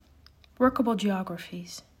Workable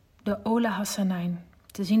Geographies, de Ola Hassanain,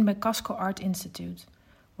 te zien bij Casco Art Institute,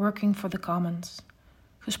 Working for the Commons.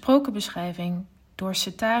 Gesproken beschrijving door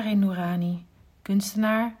Setare Nourani,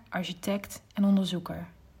 kunstenaar, architect en onderzoeker.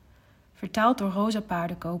 Vertaald door Rosa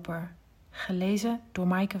Paardenkoper, gelezen door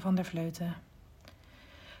Maaike van der Vleuten.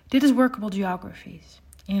 Dit is Workable Geographies,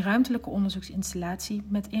 een ruimtelijke onderzoeksinstallatie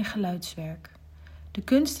met geluidswerk. De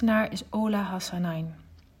kunstenaar is Ola Hassanain.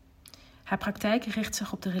 Haar praktijk richt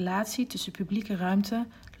zich op de relatie tussen publieke ruimte,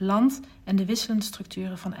 land en de wisselende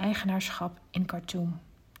structuren van eigenaarschap in Khartoum,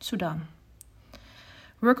 Sudan.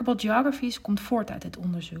 Workable Geographies komt voort uit dit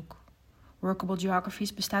onderzoek. Workable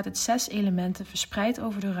Geographies bestaat uit 6 elementen verspreid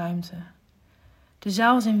over de ruimte. De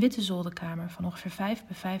zaal is een witte zolderkamer van ongeveer 5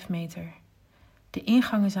 bij 5 meter. De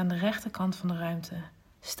ingang is aan de rechterkant van de ruimte.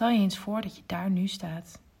 Stel je eens voor dat je daar nu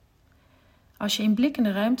staat. Als je een blik in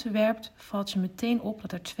de ruimte werpt, valt je meteen op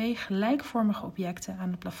dat er 2 gelijkvormige objecten aan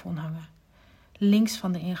het plafond hangen. Links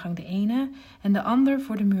van de ingang de ene en de ander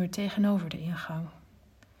voor de muur tegenover de ingang.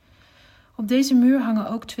 Op deze muur hangen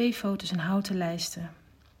ook 2 foto's in houten lijsten.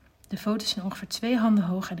 De foto's zijn ongeveer 2 handen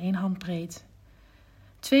hoog en 1 hand breed.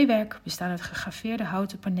 2 werken bestaan uit gegraveerde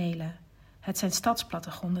houten panelen. Het zijn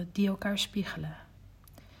stadsplattegronden die elkaar spiegelen.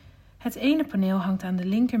 Het ene paneel hangt aan de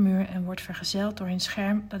linkermuur en wordt vergezeld door een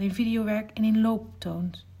scherm dat een videowerk in een loop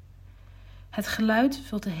toont. Het geluid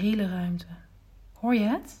vult de hele ruimte. Hoor je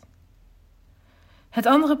het? Het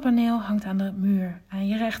andere paneel hangt aan de muur aan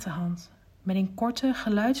je rechterhand, met een korte,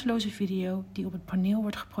 geluidsloze video die op het paneel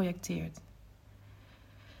wordt geprojecteerd.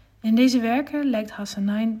 In deze werken lijkt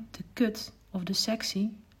Hassanain de cut of de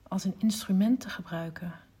sectie als een instrument te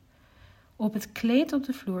gebruiken. Op het kleed op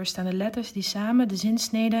de vloer staan de letters die samen de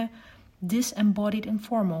zinsnede disembodied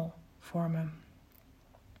informal vormen.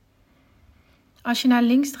 Als je naar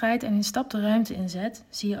links draait en een stap de ruimte inzet,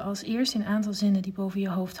 zie je als eerst een aantal zinnen die boven je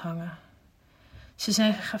hoofd hangen. Ze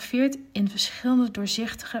zijn gegraveerd in verschillende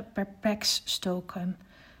doorzichtige perplex-stoken,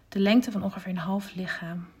 de lengte van ongeveer een half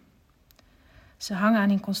lichaam. Ze hangen aan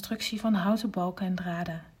een constructie van houten balken en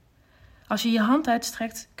draden. Als je je hand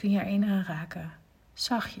uitstrekt, kun je er een aanraken,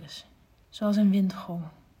 zachtjes, zoals een windgong.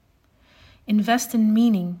 Invest in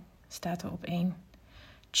meaning staat er op 1.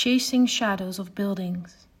 Chasing shadows of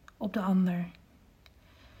buildings op de ander.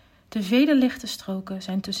 De vele lichte stroken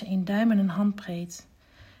zijn tussen 1 duim en een handbreed.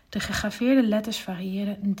 De gegraveerde letters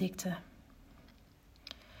variëren in dikte.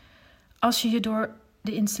 Als je je door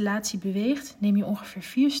de installatie beweegt, neem je ongeveer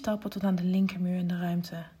 4 stappen tot aan de linkermuur in de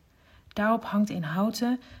ruimte. Daarop hangt een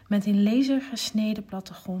houten met een laser gesneden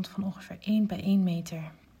plattegrond van ongeveer 1 bij 1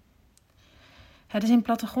 meter. Het is een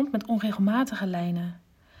plattegrond met onregelmatige lijnen.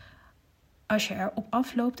 Als je erop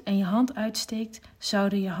afloopt en je hand uitsteekt,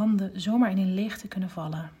 zouden je handen zomaar in een leegte kunnen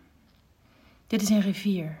vallen. Dit is een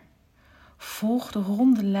rivier. Volg de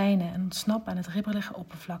ronde lijnen en ontsnap aan het ribbelige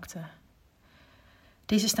oppervlakte.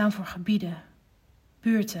 Deze staan voor gebieden,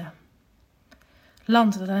 buurten,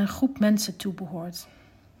 land dat aan een groep mensen toebehoort.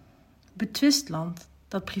 Betwist land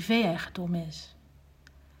dat privé-eigendom is.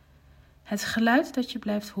 Het geluid dat je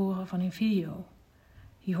blijft horen van een video.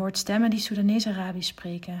 Je hoort stemmen die Soedanees-Arabisch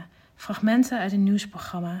spreken, fragmenten uit een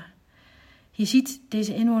nieuwsprogramma. Je ziet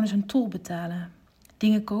deze inwoners een tol betalen,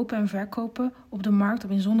 dingen kopen en verkopen op de markt op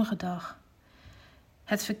een zonnige dag.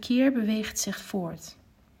 Het verkeer beweegt zich voort.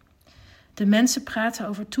 De mensen praten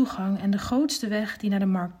over toegang en de grootste weg die naar de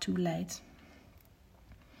markt toe leidt.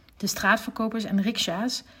 De straatverkopers en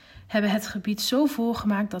riksha's hebben het gebied zo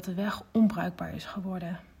volgemaakt dat de weg onbruikbaar is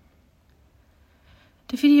geworden.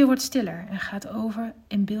 De video wordt stiller en gaat over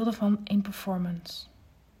in beelden van een performance.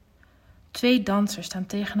 2 dansers staan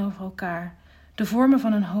tegenover elkaar, de vormen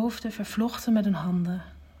van hun hoofden vervlochten met hun handen.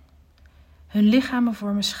 Hun lichamen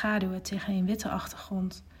vormen schaduwen tegen een witte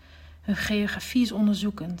achtergrond. Hun geografie is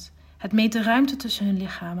onderzoekend. Het meet de ruimte tussen hun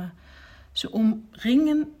lichamen. Ze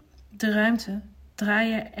omringen de ruimte,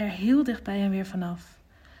 draaien er heel dichtbij en weer vanaf.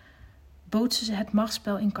 Bootsen ze het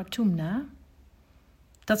machtsspel in Khartoum na?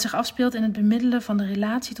 Dat zich afspeelt in het bemiddelen van de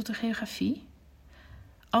relatie tot de geografie?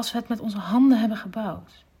 Als we het met onze handen hebben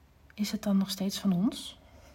gebouwd, is het dan nog steeds van ons?